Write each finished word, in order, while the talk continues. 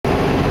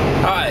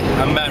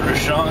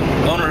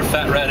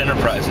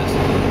Enterprises.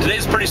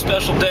 Today's a pretty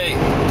special day.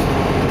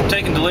 I'm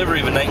taking delivery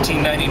of a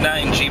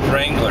 1999 Jeep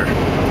Wrangler.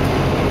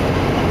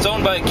 It's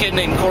owned by a kid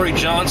named Corey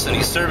Johnson.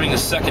 He's serving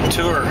his second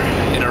tour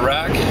in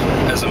Iraq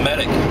as a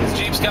medic. His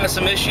Jeep's got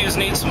some issues,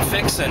 needs some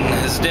fixing.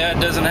 His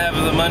dad doesn't have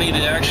the money to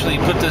actually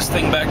put this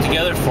thing back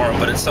together for him,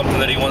 but it's something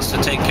that he wants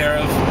to take care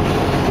of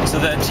so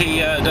that he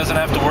doesn't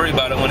have to worry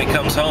about it when he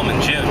comes home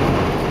in June.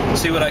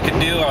 See what I can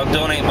do. I'll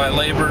donate my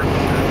labor.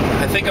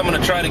 I think I'm going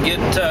to try to get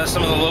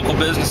some of the local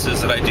businesses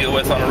that I deal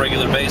with on a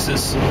regular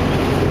basis,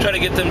 try to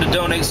get them to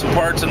donate some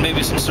parts and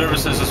maybe some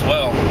services as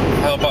well,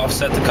 help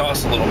offset the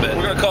cost a little bit.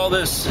 We're going to call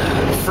this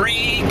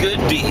Free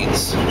Good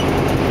Deeds,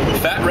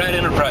 Fat Rat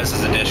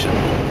Enterprises edition.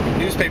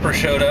 Newspaper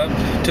showed up,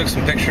 took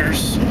some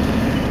pictures,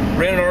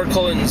 ran an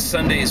article in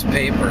Sunday's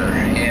paper,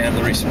 and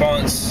the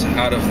response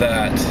out of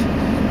that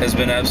has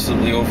been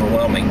absolutely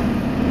overwhelming.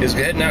 He was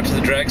heading out to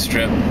the drag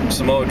strip,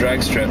 Samoa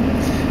drag strip,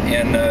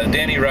 and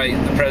Danny Wright,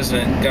 the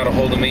president, got a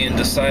hold of me and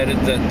decided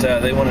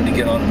that they wanted to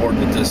get on board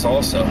with this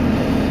also.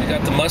 We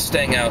got the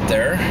Mustang out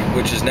there,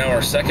 which is now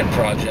our second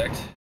project.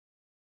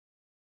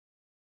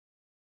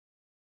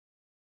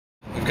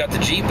 We've got the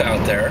Jeep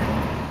out there.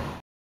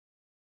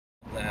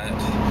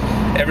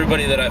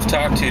 Everybody that I've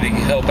talked to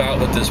help out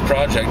with this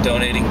project,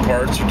 donating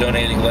parts or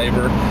donating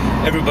labor,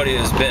 everybody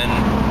has been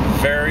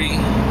very,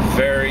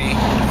 very,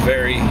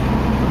 very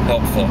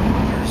helpful.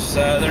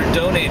 They're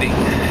donating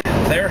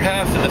their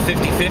half of the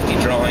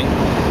 50-50 drawing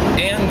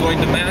and going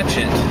to match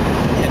it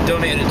and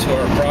donate it to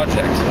our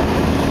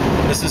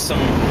project. This is some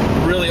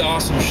really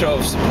awesome show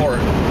of support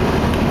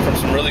from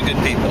some really good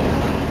people.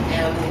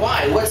 And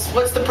why?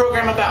 What's the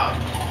program about?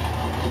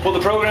 Well, the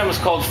program is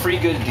called Free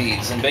Good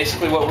Deeds, and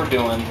basically what we're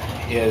doing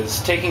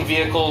is taking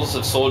vehicles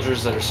of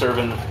soldiers that are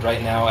serving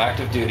right now,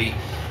 active duty,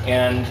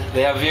 and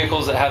they have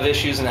vehicles that have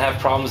issues and have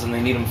problems and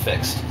they need them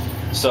fixed.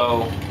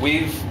 So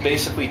we've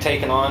basically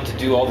taken on to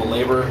do all the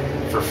labor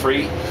for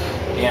free,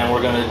 and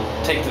we're going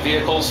to take the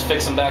vehicles,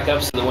 fix them back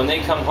up so that when they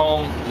come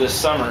home this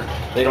summer,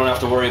 they don't have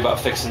to worry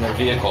about fixing their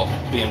vehicle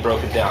being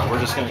broken down.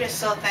 We're just going to... I'm just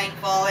so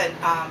thankful,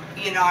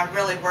 and I'm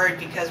really worried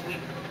because we've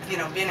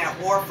been at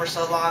war for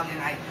so long, and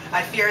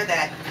I fear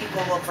that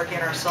people will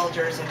forget our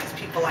soldiers, and it's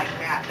people like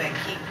Matt that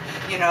keep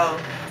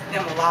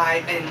them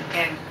alive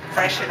and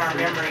fresh in our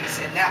memories,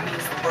 and that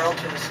means the world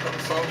to us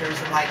soldiers.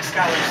 And like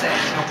Skylar said,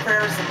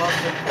 prayer is the most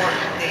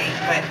important thing.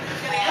 But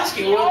can I ask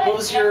you, what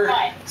was your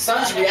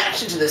son's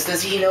reaction to this?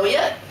 Does he know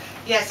yet?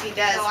 Yes, he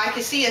does. So I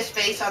could see his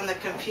face on the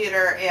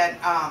computer, and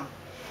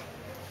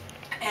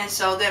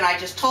so then I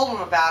just told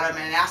him about him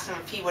and asked him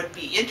if he would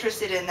be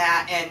interested in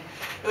that, and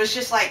it was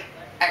just like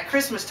at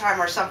Christmas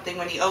time or something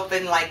when he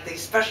opened like the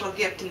special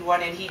gift he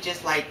wanted, he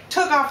just like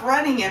took off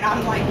running, and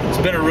I'm like... It's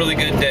been a really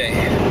good day.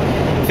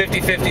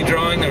 50-50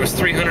 drawing, there was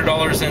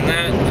 $300 in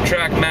that. The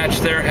track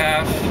matched their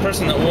half. The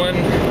person that won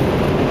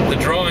the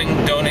drawing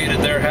donated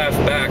their half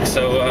back,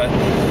 so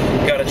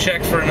got a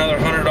check for another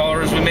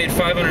 $100. We made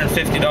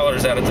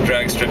 $550 out at the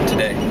drag strip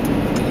today.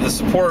 The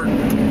support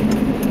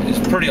is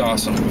pretty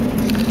awesome.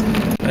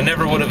 I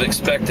never would have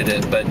expected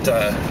it, but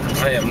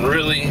I am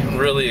really,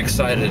 really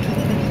excited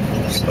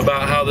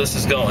about how this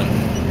is going.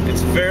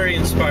 It's very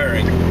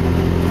inspiring.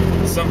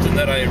 It's something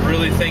that I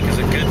really think is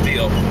a good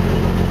deal.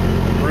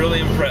 I'm really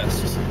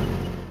impressed.